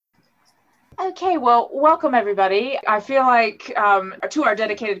Okay, well, welcome everybody. I feel like to our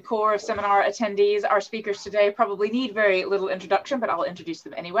dedicated core of seminar attendees, our speakers today probably need very little introduction, but I'll introduce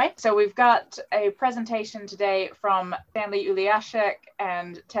them anyway. So we've got a presentation today from Stanley Uliaszek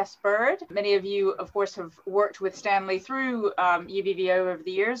and Tess Bird. Many of you, of course, have worked with Stanley through UBVO over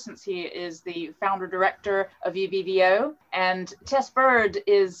the years, since he is the founder director of UBVO. And Tess Bird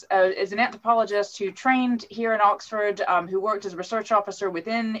is an anthropologist who trained here in Oxford, who worked as a research officer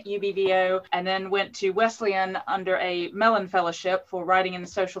within UBVO, and then went to Wesleyan under a Mellon Fellowship for writing in the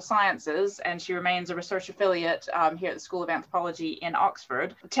social sciences, and she remains a research affiliate here at the School of Anthropology in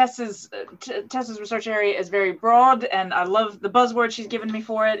Oxford. Tess's research area is very broad, and I love the buzzword she's given me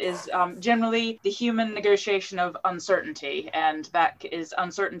for it is generally the human negotiation of uncertainty, and that is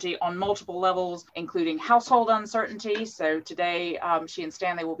uncertainty on multiple levels, including household uncertainty. So today she and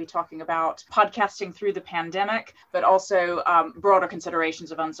Stanley will be talking about podcasting through the pandemic, but also broader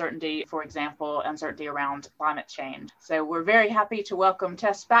considerations of uncertainty, for example, uncertainty around climate change. So we're very happy to welcome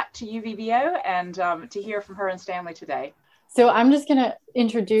Tess back to UVBO and to hear from her and Stanley today. So I'm just going to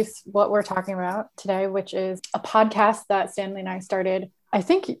introduce what we're talking about today, which is a podcast that Stanley and I started, I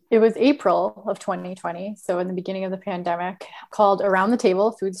think it was April of 2020, so in the beginning of the pandemic, called Around the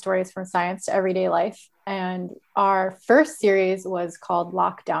Table, Food Stories from Science to Everyday Life. And our first series was called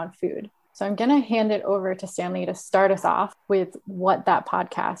Lockdown Food. So I'm going to hand it over to Stanley to start us off with what that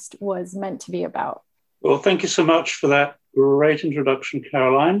podcast was meant to be about. Well, thank you so much for that great introduction,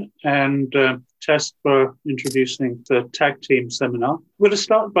 Caroline, and Tess for introducing the tag team seminar. We're going to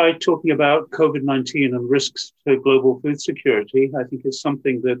start by talking about COVID-19 and risks to global food security. I think it's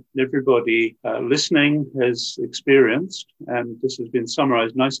something that everybody listening has experienced, and this has been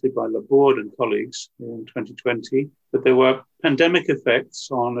summarized nicely by Laborde and colleagues in 2020, that there were pandemic effects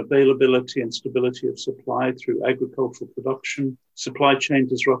on availability and stability of supply through agricultural production, supply chain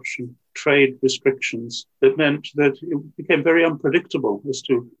disruption, trade restrictions that meant that it became very unpredictable as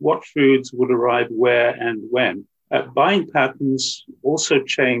to what foods would arrive where and when. Buying patterns also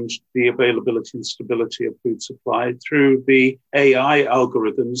changed the availability and stability of food supply through the AI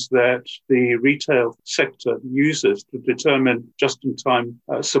algorithms that the retail sector uses to determine just-in-time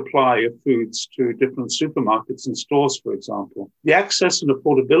supply of foods to different supermarkets and stores, for example. The access and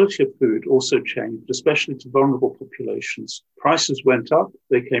affordability of food also changed, especially to vulnerable populations. Prices went up,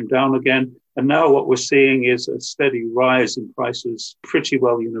 they came down again, and now what we're seeing is a steady rise in prices pretty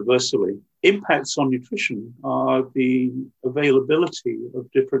well universally. Impacts on nutrition are the availability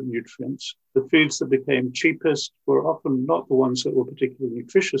of different nutrients. The foods that became cheapest were often not the ones that were particularly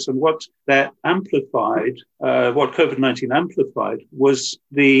nutritious. And what that amplified, what COVID-19 amplified, was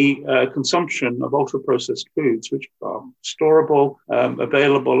the consumption of ultra-processed foods, which are storable,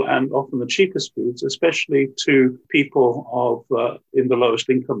 available, and often the cheapest foods, especially to people in the lowest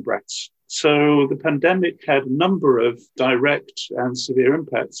income brackets. So the pandemic had a number of direct and severe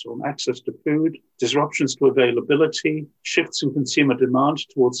impacts on access to food, disruptions to availability, shifts in consumer demand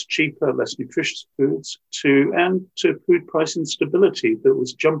towards cheaper, less nutritious foods, and to food price instability that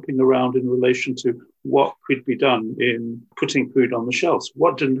was jumping around in relation to what could be done in putting food on the shelves.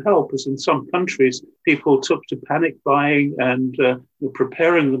 What didn't help is in some countries, people took to panic buying and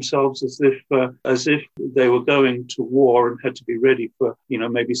preparing themselves as if they were going to war and had to be ready for,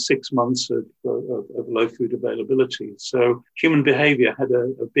 maybe 6 months of low food availability. So human behavior had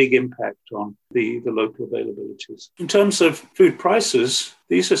a big impact on the local availabilities. In terms of food prices,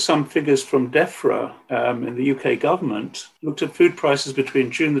 these are some figures from DEFRA in the UK government, looked at food prices between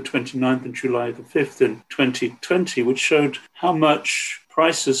June the 29th and July the 5th in 2020, which showed how much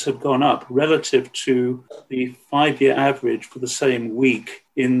prices had gone up relative to the 5-year average for the same week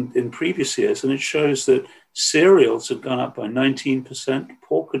in previous years. And it shows that cereals had gone up by 19%,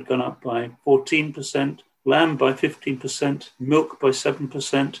 pork had gone up by 14%, lamb by 15%, milk by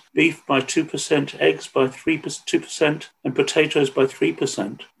 7%, beef by 2%, eggs by 2%, and potatoes by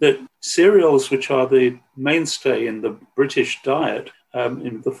 3%. That cereals, which are the mainstay in the British diet,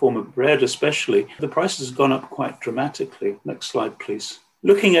 in the form of bread especially, the prices have gone up quite dramatically. Next slide, please.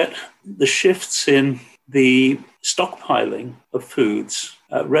 Looking at the shifts in the stockpiling of foods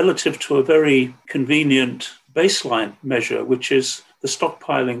relative to a very convenient baseline measure, which is the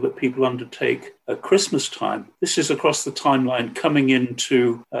stockpiling that people undertake at Christmas time. This is across the timeline coming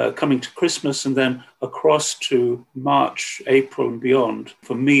to Christmas and then across to March, April and beyond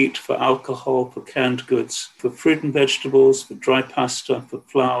for meat, for alcohol, for canned goods, for fruit and vegetables, for dry pasta, for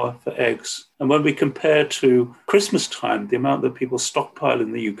flour, for eggs. And when we compare to Christmas time, the amount that people stockpile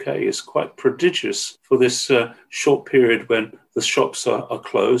in the UK is quite prodigious for this short period when the shops are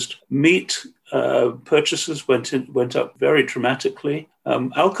closed. Meat purchases went up very dramatically. dramatically.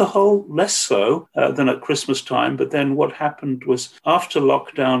 Alcohol, less so than at Christmas time. But then what happened was after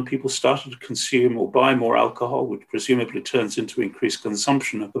lockdown, people started to consume or buy more alcohol, which presumably turns into increased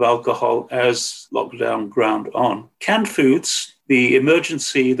consumption of alcohol as lockdown ground on. Canned foods, the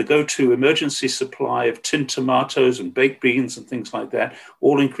go-to emergency supply of tinned tomatoes and baked beans and things like that,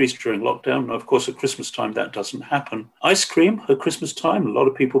 all increased during lockdown. Now, of course, at Christmas time, that doesn't happen. Ice cream at Christmas time, a lot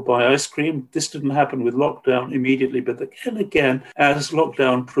of people buy ice cream. This didn't happen with lockdown immediately, but again, as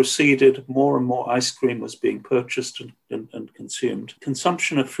lockdown proceeded, more and more ice cream was being purchased and consumed.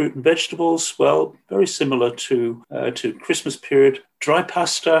 Consumption of fruit and vegetables, well, very similar to Christmas period. Dry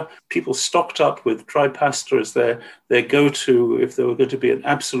pasta, people stocked up with dry pasta as their go-to if there were going to be an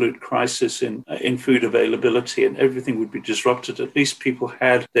absolute crisis in food availability and everything would be disrupted. At least people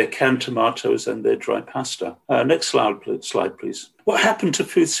had their canned tomatoes and their dry pasta. Next slide, please. What happened to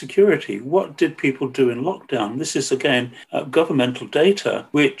food security? What did people do in lockdown? This is, again, governmental data,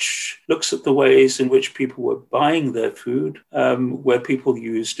 which looks at the ways in which people were buying their food,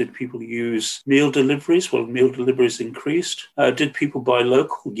 did people use meal deliveries? Well, meal deliveries increased. Did people buy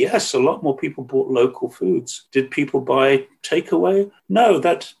local? Yes, a lot more people bought local foods. Did people buy takeaway? No,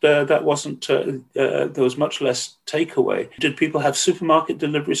 that wasn't, there was much less takeaway. Did people have supermarket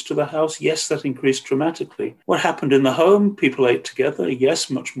deliveries to the house? Yes, that increased dramatically. What happened in the home? People ate together. Yes,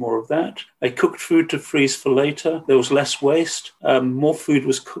 much more of that. They cooked food to freeze for later. There was less waste. More food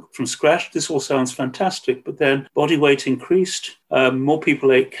was cooked from scratch. This all sounds fantastic, but then body weight increased. More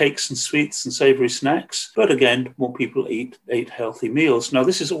people ate cakes and sweets and savory snacks. But again, more people ate healthy meals. Now,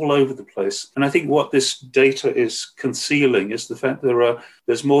 this is all over the place. And I think what this data is concealing is the fact that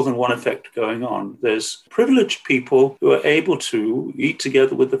there's more than one effect going on. There's privileged people who are able to eat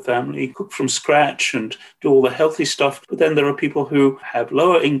together with the family, cook from scratch and do all the healthy stuff. But then there are people who have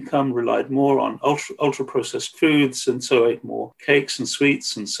lower income, relied more on ultra-processed foods, and so ate more cakes and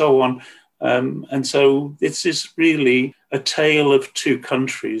sweets and so on. And so this is really a tale of two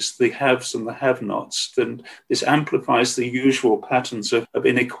countries, the haves and the have-nots. And this amplifies the usual patterns of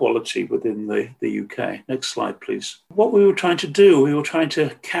inequality within the UK. Next slide, please. What we were trying to do, we were trying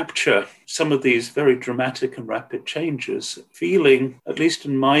to capture some of these very dramatic and rapid changes, feeling, at least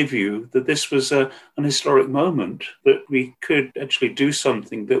in my view, that this was an historic moment, that we could actually do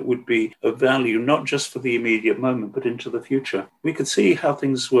something that would be of value, not just for the immediate moment, but into the future. We could see how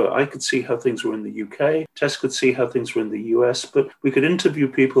things were. I could see how things were in the UK. Tess could see how things were in the US, but we could interview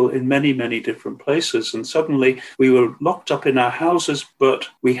people in many, many different places. And suddenly we were locked up in our houses, but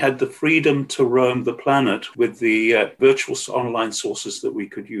we had the freedom to roam the planet with the virtual online sources that we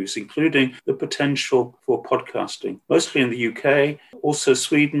could use, including the potential for podcasting, mostly in the UK, also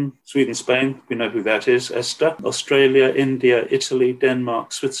Sweden, Spain, we know who that is, Esther, Australia, India, Italy,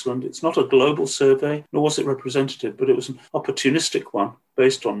 Denmark, Switzerland. It's not a global survey, nor was it representative, but it was an opportunistic one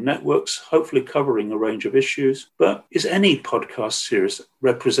based on networks, hopefully covering a range of issues. But is any podcast series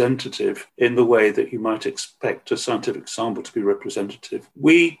representative in the way that you might expect a scientific sample to be representative?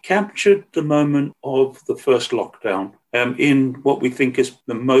 We captured the moment of the first lockdown in what we think is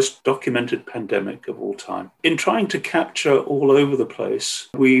the most documented pandemic of all time. In trying to capture all over the place,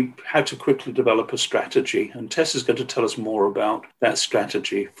 we had to quickly develop a strategy, and Tess is going to tell us more about that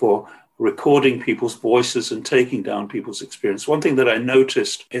strategy for recording people's voices and taking down people's experience. One thing that I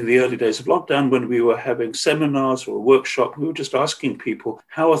noticed in the early days of lockdown when we were having seminars or a workshop, we were just asking people,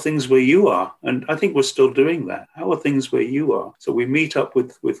 how are things where you are? And I think we're still doing that. How are things where you are? So we meet up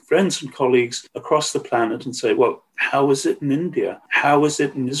with friends and colleagues across the planet and say, well, how is it in India? How is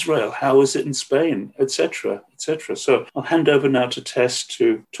it in Israel? How is it in Spain? Etc., etc. So I'll hand over now to Tess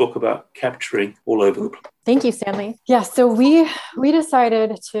to talk about capturing all over the place. Thank you, Stanley. Yeah, so we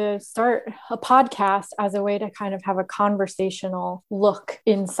decided to start a podcast as a way to kind of have a conversational look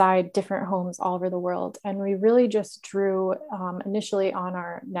inside different homes all over the world. And we really just drew initially on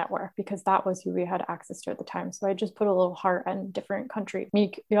our network because that was who we had access to at the time. So I just put a little heart on different countries. You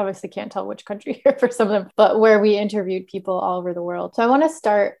obviously can't tell which country here for some of them, but where we interviewed people all over the world. So I want to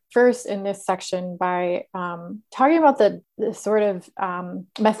start first in this section by talking about the sort of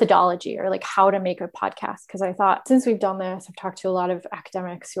methodology or like how to make a podcast. Because I thought since we've done this, I've talked to a lot of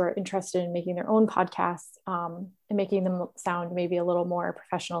academics who are interested in making their own podcasts and making them sound maybe a little more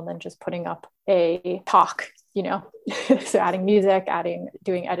professional than just putting up a talk, so adding music,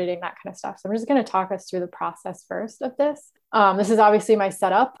 doing editing, that kind of stuff. So I'm just going to talk us through the process first of this. This is obviously my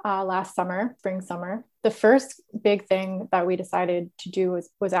setup last summer, summer. The first big thing that we decided to do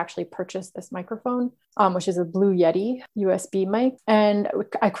was actually purchase this microphone, which is a Blue Yeti USB mic. And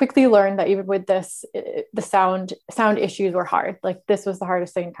I quickly learned that even with this, the sound issues were hard. Like this was the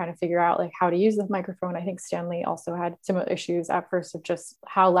hardest thing to kind of figure out, like how to use the microphone. I think Stanley also had similar issues at first of just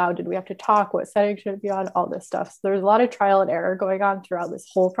how loud did we have to talk, what setting should it be on, all this stuff. So there was a lot of trial and error going on throughout this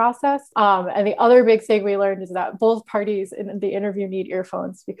whole process. And the other big thing we learned is that both parties in the interview need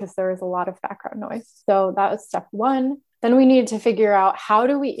earphones because there is a lot of background noise. So that was step one. Then we needed to figure out how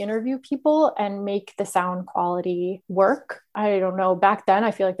do we interview people and make the sound quality work. I don't know. Back then, I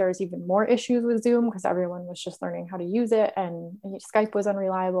feel like there was even more issues with Zoom because everyone was just learning how to use it and Skype was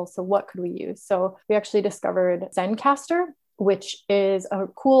unreliable. So what could we use? So we actually discovered Zencastr, which is a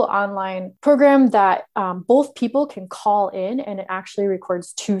cool online program that both people can call in, and it actually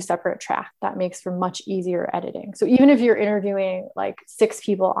records 2 separate tracks. That makes for much easier editing. So even if you're interviewing like 6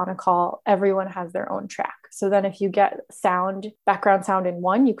 people on a call, everyone has their own track. So then if you get background sound in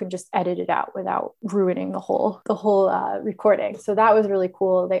one, you can just edit it out without ruining the whole recording. So that was really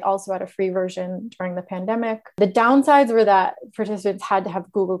cool. They also had a free version during the pandemic. The downsides were that participants had to have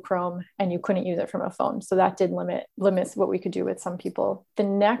Google Chrome and you couldn't use it from a phone. So that did limits what we could do with some people. The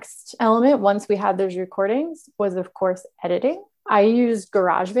next element, once we had those recordings, was of course editing. I used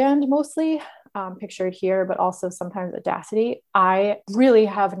GarageBand mostly, pictured here, but also sometimes Audacity. I really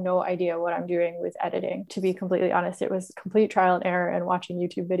have no idea what I'm doing with editing, to be completely honest. It was complete trial and error and watching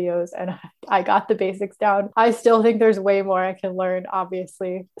YouTube videos, and I got the basics down. I still think there's way more I can learn,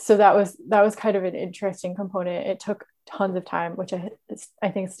 obviously. So that was kind of an interesting component. It took tons of time, which I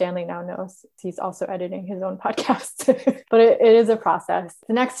think Stanley now knows. He's also editing his own podcast, but it is a process.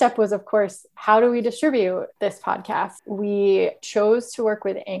 The next step was, of course, how do we distribute this podcast? We chose to work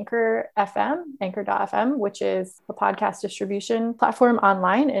with Anchor.fm, which is a podcast distribution platform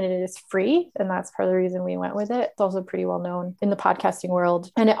online, and it is free. And that's part of the reason we went with it. It's also pretty well known in the podcasting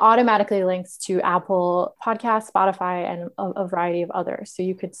world, and it automatically links to Apple Podcasts, Spotify, and a variety of others. So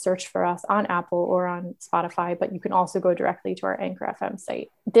you could search for us on Apple or on Spotify, but you can also go directly to our Anchor FM site.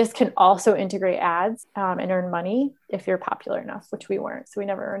 This can also integrate ads and earn money if you're popular enough, which we weren't. So we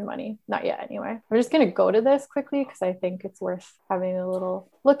never earned money. Not yet anyway. We're just going to go to this quickly because I think it's worth having a little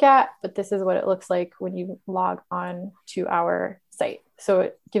look at, but this is what it looks like when you log on to our site. So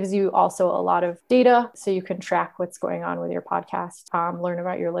it gives you also a lot of data so you can track what's going on with your podcast, learn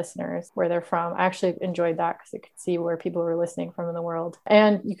about your listeners, where they're from. I actually enjoyed that because you could see where people were listening from in the world.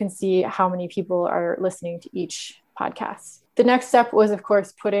 And you can see how many people are listening to each podcast. The next step was, of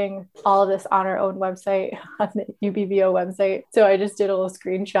course, putting all of this on our own website, on the UBVO website. So I just did a little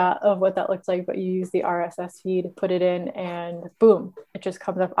screenshot of what that looks like, but you use the RSS feed, put it in, and boom, it just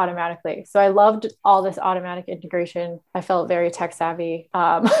comes up automatically. So I loved all this automatic integration. I felt very tech savvy.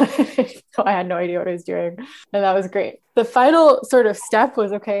 So I had no idea what I was doing. And that was great. The final sort of step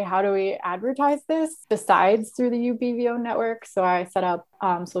was, okay, how do we advertise this besides through the UBVO network? So I set up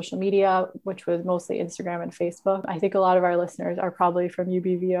social media, which was mostly Instagram and Facebook. I think a lot of our listeners are probably from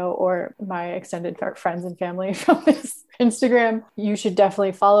UBVO or my extended friends and family from this Instagram. You should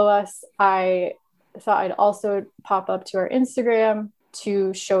definitely follow us. I thought I'd also pop up to our Instagram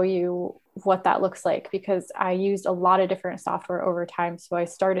to show you what that looks like, because I used a lot of different software over time. So I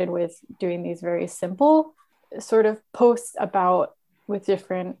started with doing these very simple sort of posts with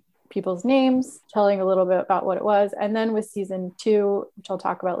different people's names, telling a little bit about what it was. And then with season 2, which I'll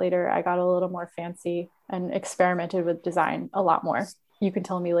talk about later, I got a little more fancy and experimented with design a lot more. You can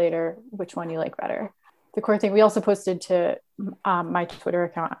tell me later which one you like better. The core thing, we also posted to my Twitter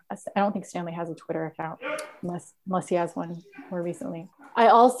account. I don't think Stanley has a Twitter account unless he has one more recently. I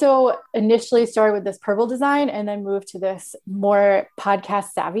also initially started with this purple design and then moved to this more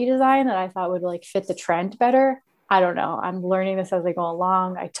podcast savvy design that I thought would like fit the trend better. I don't know. I'm learning this as I go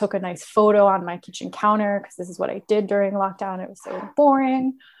along. I took a nice photo on my kitchen counter because this is what I did during lockdown. It was so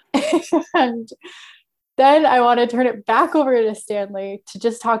boring. And then I want to turn it back over to Stanley to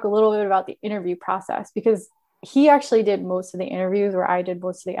just talk a little bit about the interview process, because he actually did most of the interviews where I did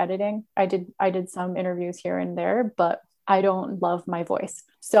most of the editing. I did some interviews here and there, but I don't love my voice.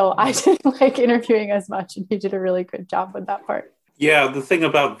 So I didn't like interviewing as much, and he did a really good job with that part. Yeah, the thing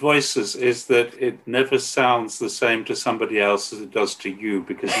about voices is that it never sounds the same to somebody else as it does to you,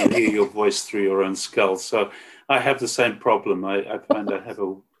 because you hear your voice through your own skull. So I have the same problem. I find I have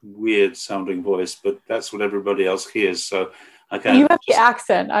a weird sounding voice, but that's what everybody else hears. So I can't. You have the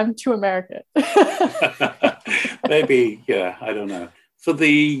accent. I'm too American. Maybe, yeah, I don't know. For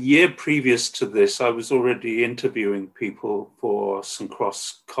the year previous to this, I was already interviewing people for St.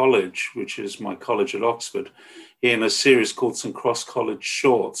 Cross College, which is my college at Oxford, in a series called St. Cross College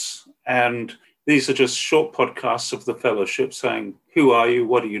Shorts. And These are just short podcasts of the fellowship saying, who are you?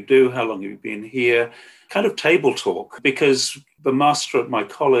 What do you do? How long have you been here? Kind of table talk, because the master at my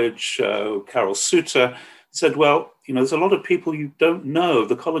college, Carol Suter, said, well, there's a lot of people you don't know.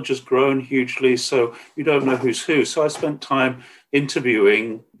 The college has grown hugely, so you don't know who's who. So I spent time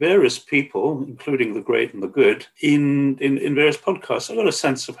interviewing various people, including the great and the good, in various podcasts. I got a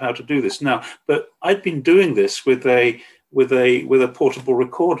sense of how to do this now, but I'd been doing this with a portable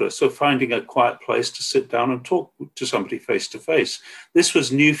recorder, so finding a quiet place to sit down and talk to somebody face to face. This was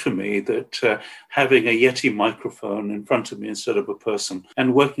new for me, that having a Yeti microphone in front of me instead of a person,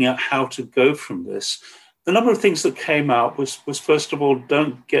 and working out how to go from this. The number of things that came out was first of all,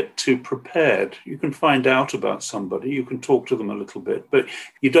 don't get too prepared. You can find out about somebody, you can talk to them a little bit, but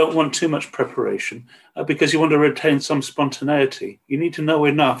you don't want too much preparation because you want to retain some spontaneity. You need to know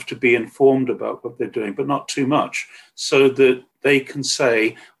enough to be informed about what they're doing, but not too much, so that they can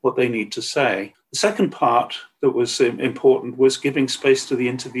say what they need to say. The second part that was important was giving space to the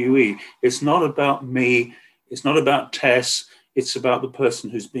interviewee. It's not about me, it's not about Tess, it's about the person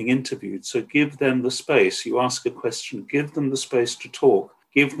who's being interviewed. So give them the space. You ask a question, give them the space to talk,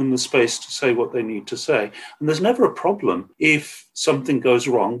 give them the space to say what they need to say. And there's never a problem if something goes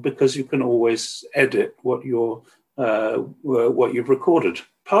wrong, because you can always edit what you've recorded.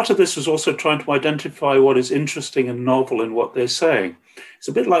 Part of this was also trying to identify what is interesting and novel in what they're saying. It's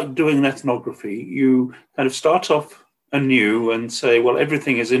a bit like doing an ethnography. You kind of start off anew and say, well,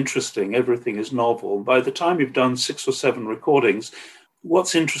 everything is interesting, everything is novel. By the time you've done 6 or 7 recordings,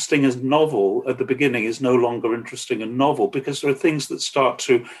 what's interesting as novel at the beginning is no longer interesting and novel, because there are things that start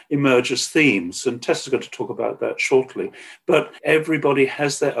to emerge as themes. And Tess is going to talk about that shortly. But everybody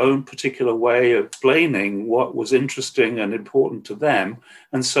has their own particular way of explaining what was interesting and important to them.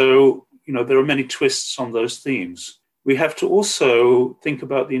 And so, there are many twists on those themes. We have to also think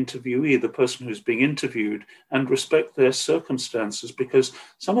about the interviewee, the person who's being interviewed, and respect their circumstances, because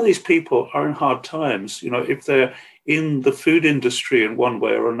some of these people are in hard times. If they're in the food industry in one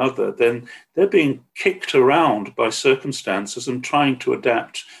way or another, then they're being kicked around by circumstances and trying to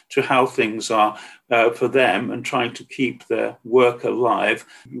adapt to how things are for them, and trying to keep their work alive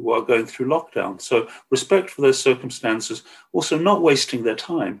while going through lockdown. So respect for their circumstances, also not wasting their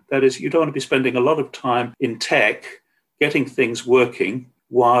time. That is, you don't want to be spending a lot of time in tech getting things working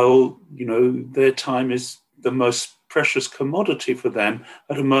while, their time is the most precious commodity for them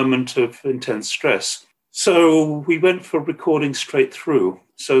at a moment of intense stress. So we went for recording straight through,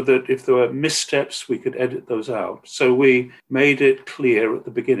 so that if there were missteps, we could edit those out. So we made it clear at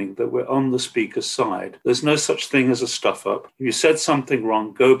the beginning that we're on the speaker's side. There's no such thing as a stuff up. If you said something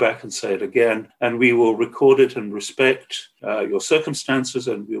wrong, go back and say it again, and we will record it and respect your circumstances,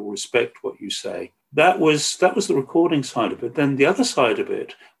 and we will respect what you say. That was the recording side of it. Then the other side of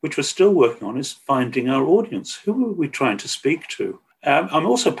it, which we're still working on, is finding our audience. Who are we trying to speak to? I'm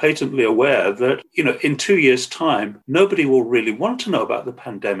also patently aware that, in 2 years' time, nobody will really want to know about the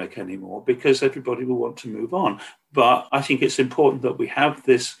pandemic anymore, because everybody will want to move on. But I think it's important that we have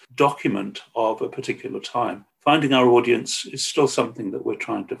this document of a particular time. Finding our audience is still something that we're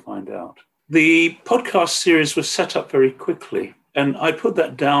trying to find out. The podcast series was set up very quickly, and I put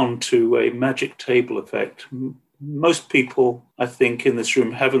that down to a magic table effect. Most people, I think, in this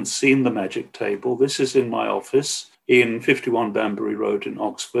room haven't seen the magic table. This is in my office in 51 Banbury Road in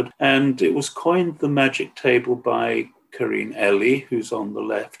Oxford, and it was coined the magic table by Karine Ellie, who's on the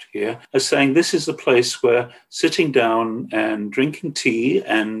left here, as saying this is the place where sitting down and drinking tea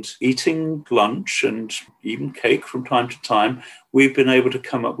and eating lunch and even cake from time to time, we've been able to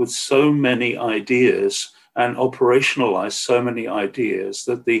come up with so many ideas and operationalize so many ideas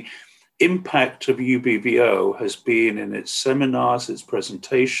that the impact of UBVO has been in its seminars, its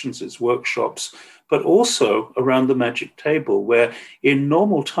presentations, its workshops, but also around the magic table, where in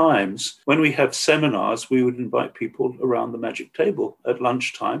normal times, when we have seminars, we would invite people around the magic table at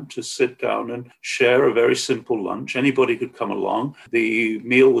lunchtime to sit down and share a very simple lunch. Anybody could come along. The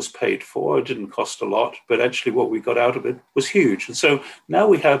meal was paid for. It didn't cost a lot, but actually what we got out of it was huge. And so now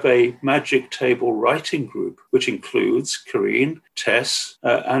we have a magic table writing group, which includes Karine, Tess,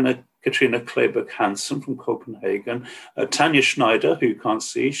 and Katrina Kleberg Hansen from Copenhagen, Tanya Schneider, who you can't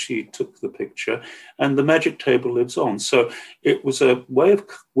see, she took the picture, and the magic table lives on. So it was a way of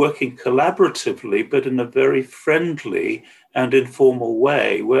working collaboratively, but in a very friendly and informal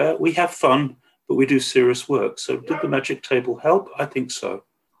way, where we have fun, but we do serious work. So did the magic table help? I think so.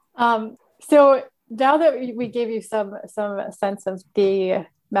 So now that we gave you some sense of the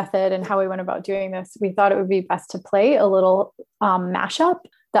method and how we went about doing this, we thought it would be best to play a little mashup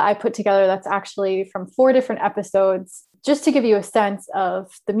that I put together that's actually from 4 different episodes just to give you a sense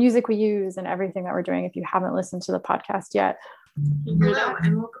of the music we use and everything that we're doing, if you haven't listened to the podcast yet. Hello,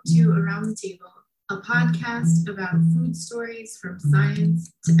 and welcome to Around the Table, a podcast about food stories from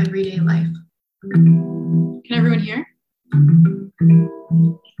science to everyday life. Can everyone hear?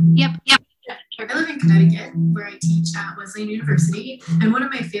 Yep. I live in Connecticut, where I teach at Wesleyan University, and one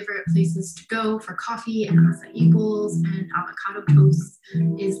of my favorite places to go for coffee and acai bowls and avocado toast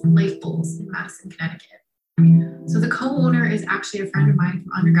is Life Bowls in Madison, Connecticut. So the co-owner is actually a friend of mine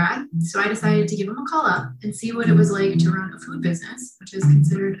from undergrad, so I decided to give him a call up and see what it was like to run a food business, which is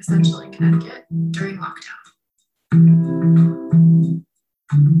considered essential in Connecticut during lockdown.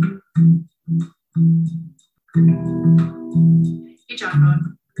 Hey,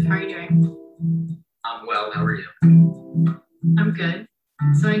 John, how are you doing? I'm well. How are you? I'm good.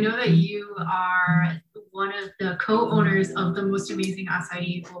 So I know that you are one of the co-owners of the most amazing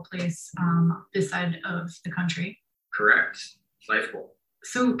acai bowl place this side of the country. Correct. Life Bowl.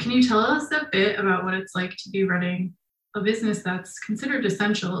 So can you tell us a bit about what it's like to be running a business that's considered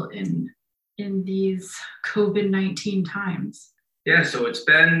essential in these COVID-19 times? Yeah, so it's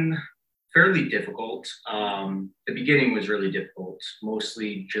been fairly difficult. The beginning was really difficult,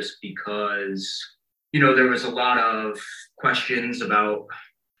 mostly just because, there was a lot of questions about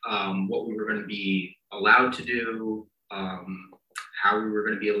what we were going to be allowed to do, how we were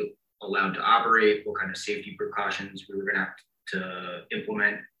going to be allowed to operate, what kind of safety precautions we were going to have to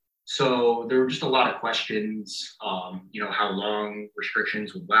implement. So there were just a lot of questions, how long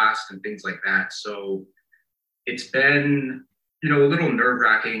restrictions would last and things like that. So it's been, a little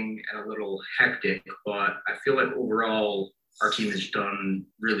nerve-wracking and a little hectic, but I feel like overall our team has done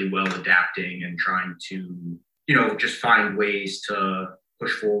really well adapting and trying to, just find ways to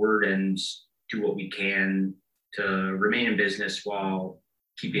push forward and do what we can to remain in business while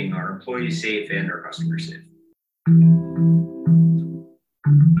keeping our employees safe and our customers safe.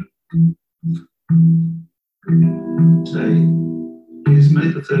 Today is May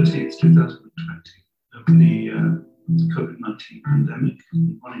the 13th, 2020, of the COVID-19 pandemic,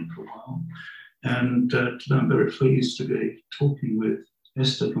 been running for a while. And today I'm very pleased to be talking with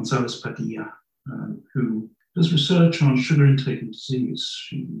Esther Gonzalez Padilla, who does research on sugar intake and disease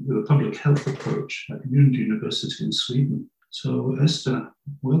with a public health approach at Lund University in Sweden. So Esther,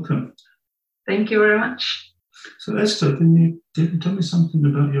 welcome. Thank you very much. So Esther, can you tell me something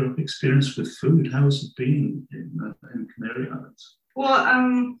about your experience with food? How has it been in Canary Islands?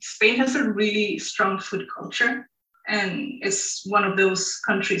 Well, Spain has a really strong food culture, and it's one of those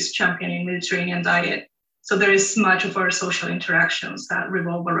countries championing Mediterranean diet. So there is much of our social interactions that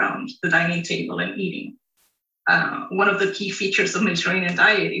revolve around the dining table and eating. One of the key features of Mediterranean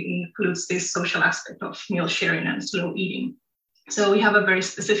diet includes this social aspect of meal sharing and slow eating. So we have a very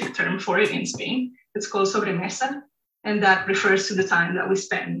specific term for it in Spain. It's called sobremesa, and that refers to the time that we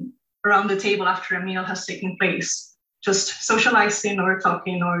spend around the table after a meal has taken place, just socializing or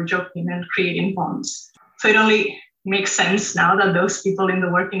talking or joking and creating bonds. So it only makes sense now that those people in the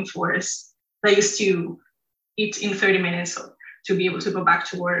working force that used to eat in 30 minutes to be able to go back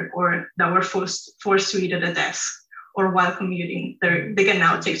to work, or that were forced to eat at a desk or while commuting, they can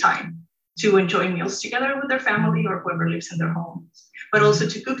now take time to enjoy meals together with their family or whoever lives in their home, but also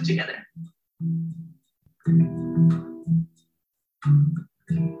to cook together.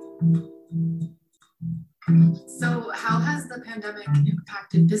 So how has the pandemic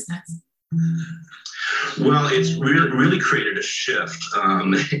impacted business? Well, it's really created a shift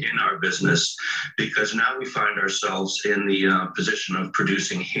in our business, because now we find ourselves in the position of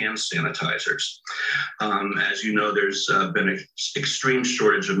producing hand sanitizers. As you know, there's been an extreme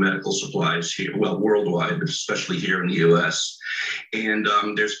shortage of medical supplies here, well, worldwide, but especially here in the US. And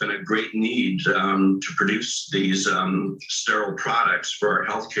there's been a great need to produce these sterile products for our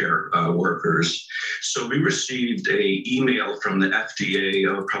healthcare workers. So we received an email from the FDA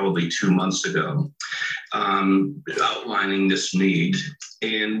probably 2 months ago, outlining this need.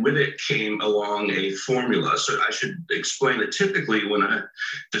 And with it came along a formula. So I should explain that typically when a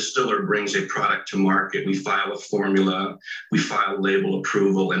distiller brings a product to market, we file a formula, we file label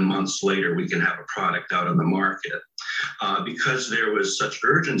approval, and months later we can have a product out on the market. Because there was such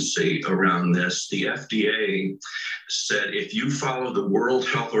urgency around this, the FDA said, if you follow the World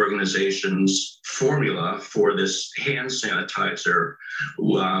Health Organization's formula for this hand sanitizer,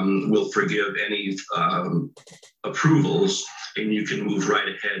 we'll forgive any approvals, and you can move right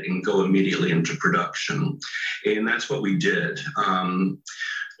ahead and go immediately into production. And that's what we did,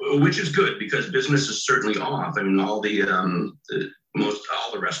 which is good because business is certainly off. I mean, all the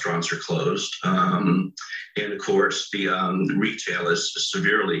all the restaurants are closed. And of course, the retail is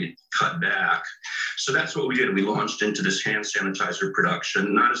severely cut back. So that's what we did. We launched into this hand sanitizer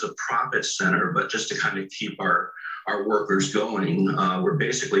production, not as a profit center, but just to kind of keep our workers going. We're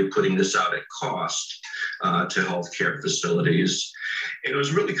basically putting this out at cost to healthcare facilities. And it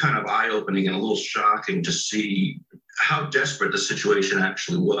was really kind of eye-opening and a little shocking to see how desperate the situation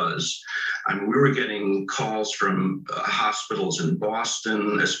actually was. I mean, we were getting calls from hospitals in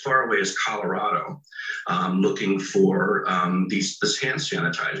Boston, as far away as Colorado, looking for this hand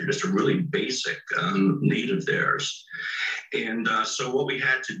sanitizer, just a really basic need of theirs. And so what we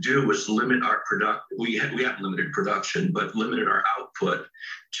had to do was limit our we had limited production, but limited our output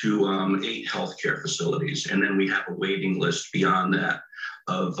to 8 healthcare facilities. And then we have a waiting list beyond that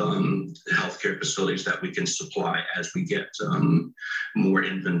of healthcare facilities that we can supply as we get more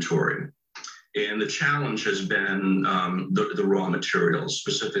inventory. And the challenge has been the raw materials,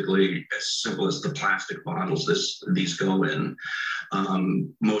 specifically as simple as the plastic bottles these go in.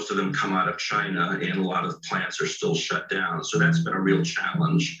 Most of them come out of China, and a lot of plants are still shut down. So that's been a real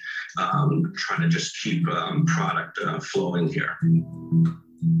challenge, trying to just keep product flowing here.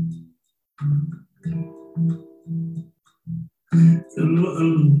 And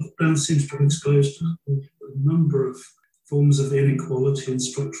lockdown seems to have exposed a number of forms of inequality and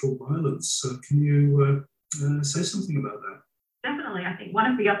structural violence. So can you say something about that? Definitely. I think one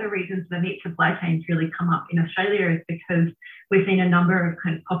of the other reasons the meat supply chains really come up in Australia is because we've seen a number of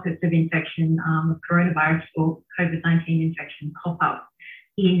kind of pockets of infection, of coronavirus or COVID-19 infection pop up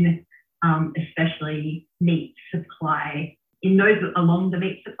in especially meat supply, in those along the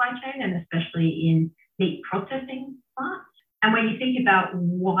meat supply chain, and especially in meat processing plants. And when you think about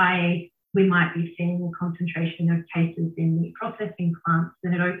why we might be seeing a concentration of cases in meat processing plants,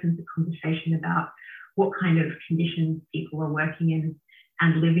 then it opens a conversation about what kind of conditions people are working in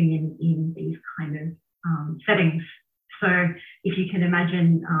and living in these kind of settings. So if you can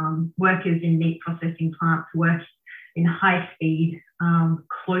imagine workers in meat processing plants work in high speed,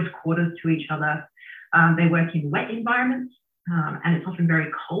 close quarters to each other. They work in wet environments, and it's often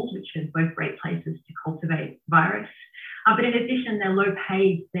very cold, which is both great places to cultivate virus. But in addition, they're low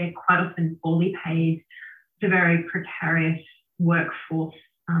paid, they're quite often poorly paid. It's a very precarious workforce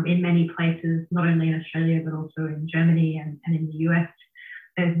in many places, not only in Australia, but also in Germany and in the US.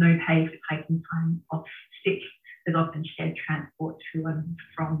 There's no pay for taking time off sick. There's often shared transport to and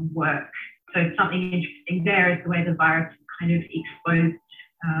from work. So something interesting there is the way the virus kind of exposed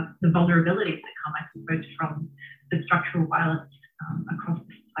the vulnerabilities that come, I suppose, from the structural violence across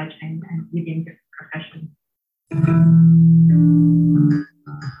the supply chain and within different professions.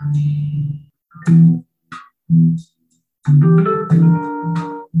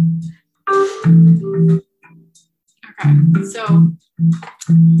 Okay, so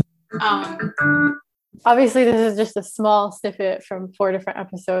obviously this is just a small snippet from 4 different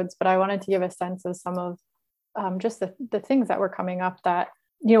episodes, but I wanted to give a sense of some of just the things that were coming up that,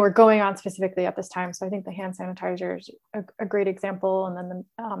 you know, were going on specifically at this time. So I think the hand sanitizer is a great example, and then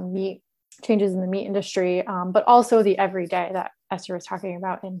the meat changes in the meat industry, but also the everyday that Esther was talking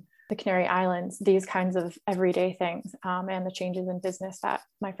about in the Canary Islands, these kinds of everyday things, and the changes in business that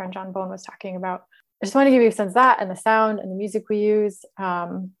my friend John Bone was talking about. I just want to give you a sense of that, and the sound and the music we use,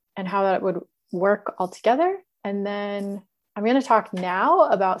 and how that would work all together. And then I'm going to talk now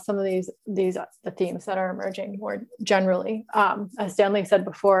about some of the themes that are emerging more generally. As Stanley said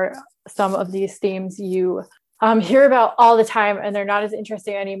before, some of these themes you hear about all the time, and they're not as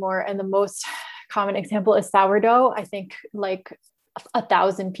interesting anymore. And the most common example is sourdough. I think like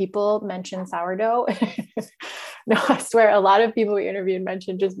 1,000 people mention sourdough. No, I swear a lot of people we interviewed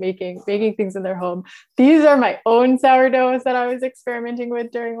mentioned just making things in their home. These are my own sourdoughs that I was experimenting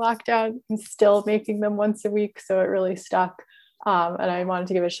with during lockdown. I'm still making them once a week, so it really stuck. And I wanted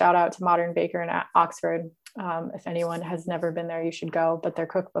to give a shout out to Modern Baker in Oxford. If anyone has never been there, you should go, but their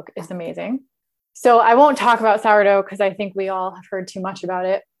cookbook is amazing. So I won't talk about sourdough because I think we all have heard too much about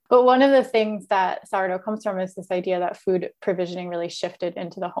it. But one of the things that sourdough comes from is this idea that food provisioning really shifted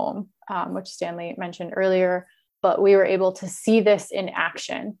into the home, which Stanley mentioned earlier. But we were able to see this in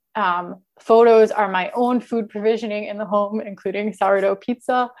action. Photos are my own food provisioning in the home, including sourdough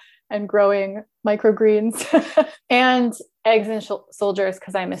pizza and growing microgreens and eggs and soldiers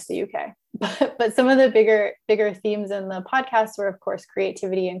because I miss the UK. But some of the bigger themes in the podcast were, of course,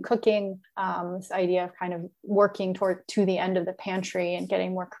 creativity and cooking, this idea of kind of working to the end of the pantry and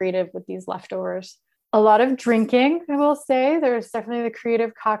getting more creative with these leftovers. A lot of drinking, I will say. There's definitely the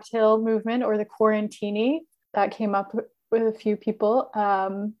creative cocktail movement, or the quarantini, that came up with a few people.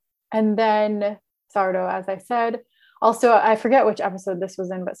 And then sourdough, as I said, Also, I forget which episode this was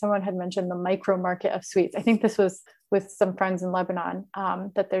in, but someone had mentioned the micro market of sweets. I think this was with some friends in Lebanon,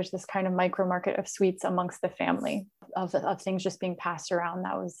 that there's this kind of micro market of sweets amongst the family of things just being passed around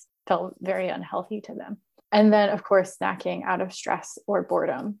that felt very unhealthy to them. And then, of course, snacking out of stress or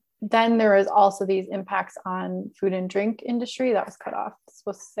boredom. Then there was also these impacts on food and drink industry. That was cut off. It's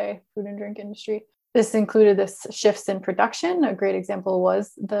supposed to say food and drink industry. This included this shifts in production. A great example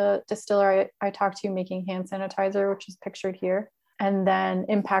was the distiller I talked to making hand sanitizer, which is pictured here. And then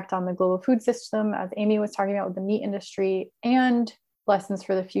impact on the global food system, as Amy was talking about with the meat industry, and lessons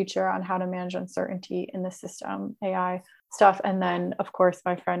for the future on how to manage uncertainty in the system, AI stuff. And then, of course,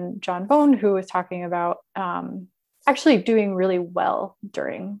 my friend John Bone, who was talking about actually doing really well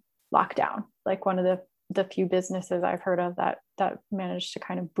during lockdown, like one of the few businesses I've heard of that managed to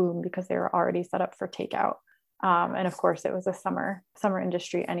kind of boom because they were already set up for takeout. And of course, it was a summer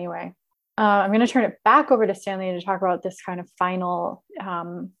industry anyway. I'm going to turn it back over to Stanley to talk about this kind of final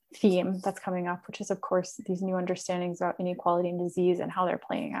theme that's coming up, which is, of course, these new understandings about inequality and disease and how they're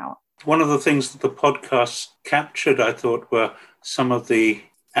playing out. One of the things that the podcast captured, I thought, were some of the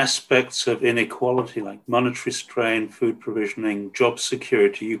aspects of inequality, like monetary strain, food provisioning, job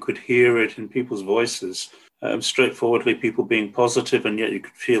security. You could hear it in people's voices, straightforwardly people being positive, and yet you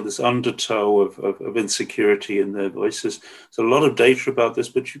could feel this undertow of insecurity in their voices. There's a lot of data about this,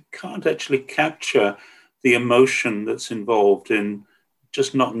 but you can't actually capture the emotion that's involved in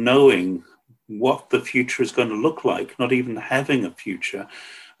just not knowing what the future is going to look like, not even having a future.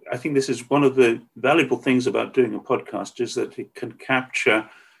 I think this is one of the valuable things about doing a podcast, is that it can capture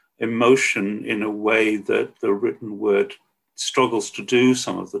emotion in a way that the written word struggles to do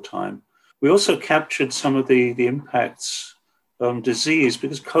some of the time. We also captured some of the impacts on disease,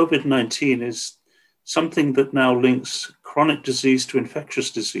 because COVID-19 is something that now links chronic disease to infectious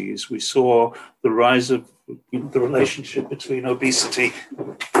disease. We saw the rise of the relationship between obesity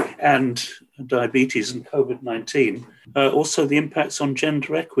and diabetes and COVID-19. Also the impacts on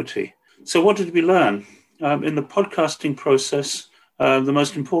gender equity. So what did we learn? In the podcasting process, the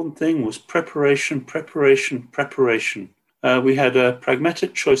most important thing was preparation. We had a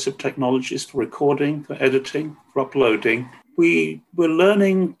pragmatic choice of technologies for recording, for editing, for uploading. We were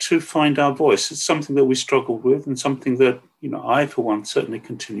learning to find our voice. It's something that we struggled with, and something that, I, for one, certainly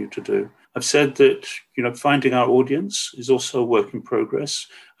continue to do. I've said that, finding our audience is also a work in progress.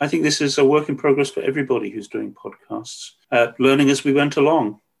 I think this is a work in progress for everybody who's doing podcasts. Learning as we went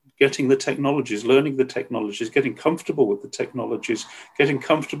along, getting the technologies, learning the technologies, getting comfortable with the technologies, getting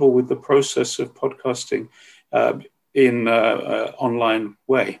comfortable with the process of podcasting in an online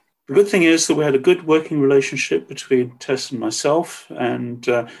way. The good thing is that we had a good working relationship between Tess and myself, and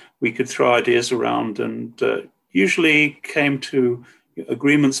we could throw ideas around and usually came to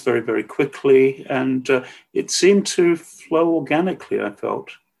agreements very, very quickly, and it seemed to flow organically, I felt.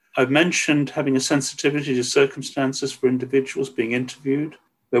 I've mentioned having a sensitivity to circumstances for individuals being interviewed.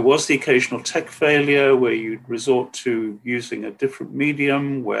 There was the occasional tech failure where you'd resort to using a different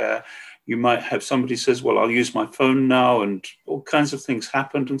medium, where you might have somebody says, well, I'll use my phone now, and all kinds of things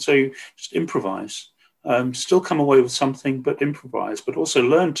happened. And so you just improvise, still come away with something, but improvise, but also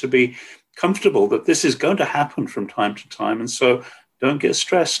learn to be comfortable that this is going to happen from time to time. And so don't get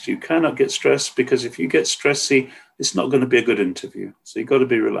stressed. You cannot get stressed, because if you get stressy, it's not going to be a good interview. So you've got to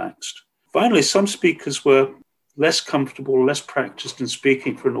be relaxed. Finally, some speakers were less comfortable, less practiced in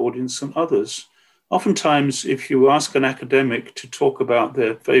speaking for an audience than others. Oftentimes, if you ask an academic to talk about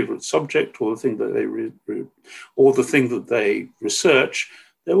their favorite subject or the thing that they research,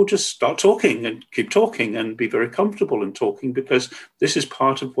 they will just start talking and keep talking and be very comfortable in talking, because this is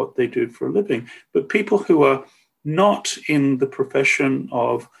part of what they do for a living. But people who are not in the profession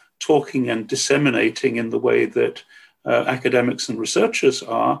of talking and disseminating in the way that academics and researchers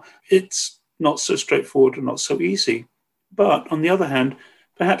are, it's not so straightforward and not so easy. But on the other hand,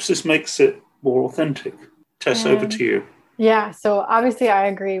 perhaps this makes it more authentic. Tess, over to you. Yeah, so obviously I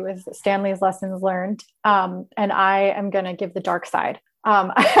agree with Stanley's lessons learned, and I am going to give the dark side.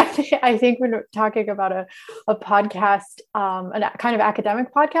 I think when we're talking about a podcast, a kind of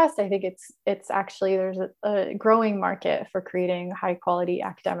academic podcast, I think it's actually, there's a growing market for creating high quality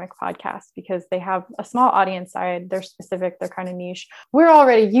academic podcasts, because they have a small audience side. They're specific, they're kind of niche. We're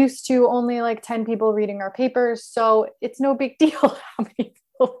already used to only like 10 people reading our papers, so it's no big deal how many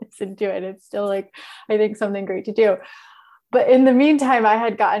people listen to it. It's still like, I think, something great to do. But in the meantime, I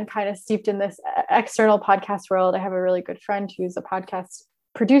had gotten kind of steeped in this external podcast world. I have a really good friend who's a podcast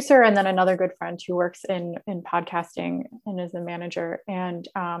producer, and then another good friend who works in podcasting and is a manager. And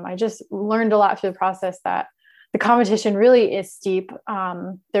I just learned a lot through the process that the competition really is steep.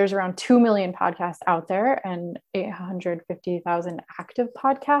 There's around 2 million podcasts out there and 850,000 active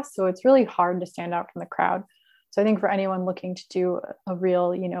podcasts. So it's really hard to stand out from the crowd. So I think for anyone looking to do a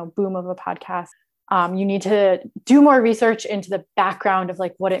real, boom of a podcast, you need to do more research into the background of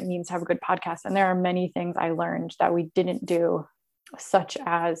like what it means to have a good podcast. And there are many things I learned that we didn't do, such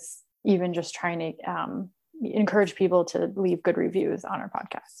as even just trying to encourage people to leave good reviews on our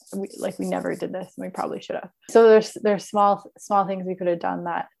podcast. We never did this, and we probably should have. So there's small things we could have done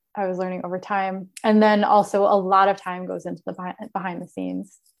that I was learning over time. And then also a lot of time goes into the behind the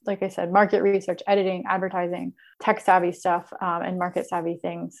scenes. Like I said, market research, editing, advertising, tech savvy stuff, and market savvy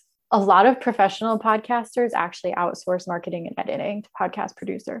things. A lot of professional podcasters actually outsource marketing and editing to podcast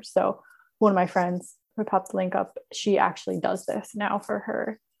producers. So one of my friends, who popped the link up, she actually does this now for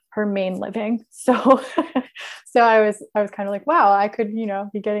her main living. So I was kind of like, wow, I could,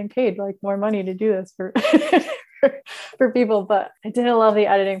 be getting paid like more money to do this for for people, but I didn't love the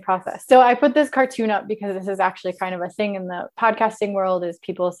editing process. So I put this cartoon up because this is actually kind of a thing in the podcasting world, is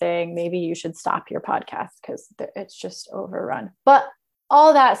people saying maybe you should stop your podcast because it's just overrun. But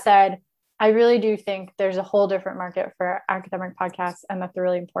all that said, I really do think there's a whole different market for academic podcasts, and that they're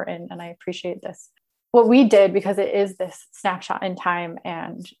really important. And I appreciate this. What we did, because it is this snapshot in time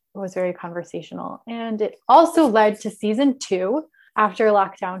and was very conversational. And it also led to season 2 after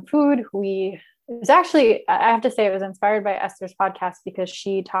Lockdown Food. It was actually, I have to say, it was inspired by Esther's podcast, because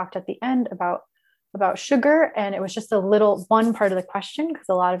she talked at the end about sugar. And it was just a little one part of the question, because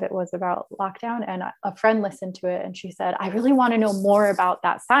a lot of it was about lockdown. And a friend listened to it and she said, I really want to know more about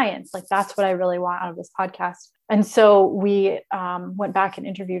that science. Like, that's what I really want out of this podcast. And so we went back and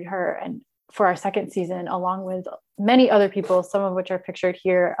interviewed her, and for our second season, along with many other people, some of which are pictured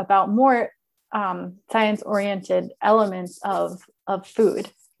here, about more science-oriented elements of food.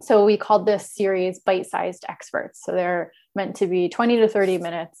 So we called this series Bite-Sized Experts. So they're meant to be 20 to 30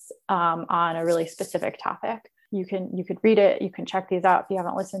 minutes on a really specific topic. You could read it. You can check these out if you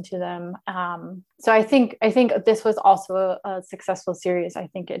haven't listened to them. So I think this was also a successful series. I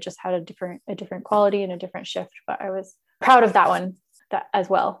think it just had a different quality and a different shift, but I was proud of that one as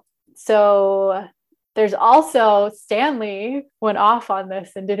well. So there's also Stanley went off on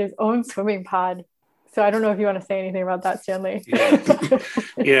this and did his own swimming pod. So I don't know if you want to say anything about that, Stanley.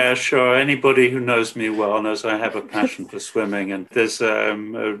 Yeah, sure. Anybody who knows me well knows I have a passion for swimming, and there's a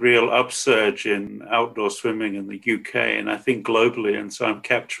real upsurge in outdoor swimming in the UK, and I think globally. And so I'm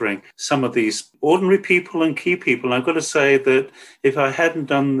capturing some of these ordinary people and key people. And I've got to say that if I hadn't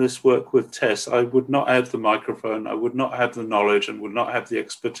done this work with Tess, I would not have the microphone, I would not have the knowledge, and would not have the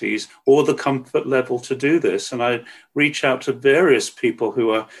expertise or the comfort level to do this. And I reach out to various people who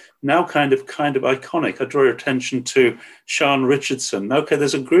are now kind of iconic. I draw your attention to Sian Richardson. Okay,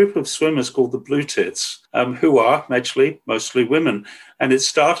 there's a group of swimmers called the Blue Tits, who are actually mostly women. And it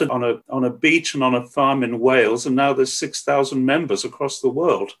started on a beach and on a farm in Wales, and now there's 6,000 members across the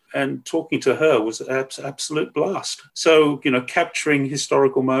world. And talking to her was an absolute blast. So, capturing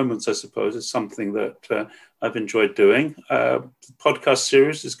historical moments, I suppose, is something that I've enjoyed doing. The podcast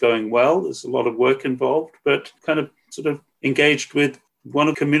series is going well. There's a lot of work involved, but kind of sort of engaged with one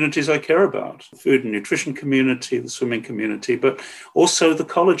of the communities I care about, the food and nutrition community, the swimming community, but also the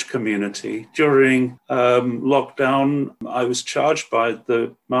college community. During lockdown, I was charged by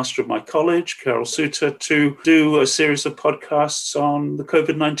the master of my college, Carol Suter, to do a series of podcasts on the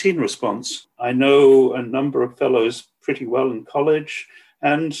COVID-19 response. I know a number of fellows pretty well in college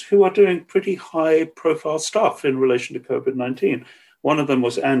and who are doing pretty high-profile stuff in relation to COVID-19. One of them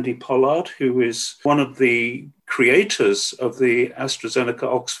was Andy Pollard, who is one of the creators of the AstraZeneca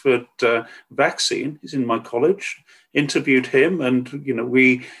Oxford vaccine. He's in my college. Interviewed him, and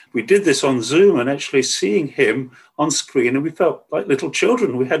we did this on Zoom, and actually seeing him on screen, and we felt like little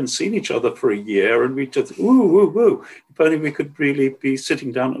children. We hadn't seen each other for a year, and we just woo. If only we could really be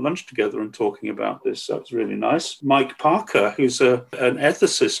sitting down at lunch together and talking about this. That was really nice. Mike Parker, who's an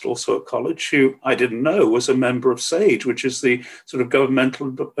ethicist also at college, who I didn't know was a member of SAGE, which is the sort of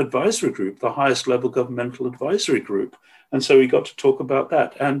governmental advisory group, the highest level governmental advisory group. And so we got to talk about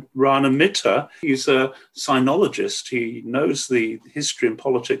that. And Rana Mitter, he's a sinologist. He knows the history and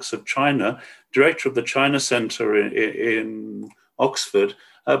politics of China, director of the China Center in Oxford,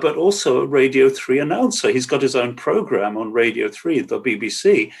 but also a Radio 3 announcer. He's got his own program on Radio 3, the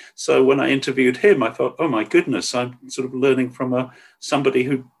BBC. So when I interviewed him, I thought, oh my goodness, I'm sort of learning from somebody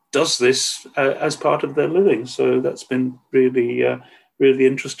who does this as part of their living. So that's been really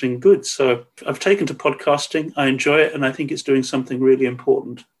interesting. Good. So I've taken to podcasting. I enjoy it, and I think it's doing something really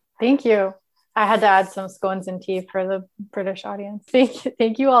important. Thank you. I had to add some scones and tea for the British audience.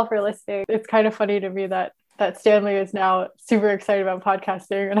 Thank you all for listening. It's kind of funny to me that that Stanley is now super excited about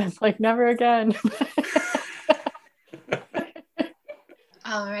podcasting, and I'm like, never again.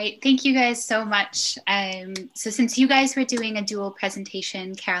 All right, thank you guys so much. So since you guys were doing a dual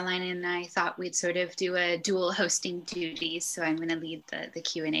presentation, Caroline and I thought we'd sort of do a dual hosting duties. So I'm going to lead the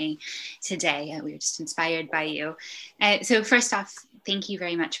Q&A today. We were just inspired by you. So first off, thank you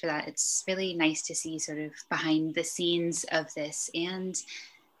very much for that. It's really nice to see sort of behind the scenes of this, and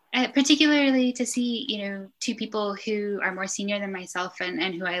particularly to see, you know, two people who are more senior than myself and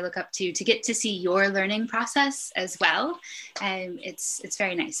who I look up to get to see your learning process as well. It's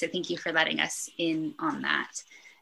very nice. So thank you for letting us in on that.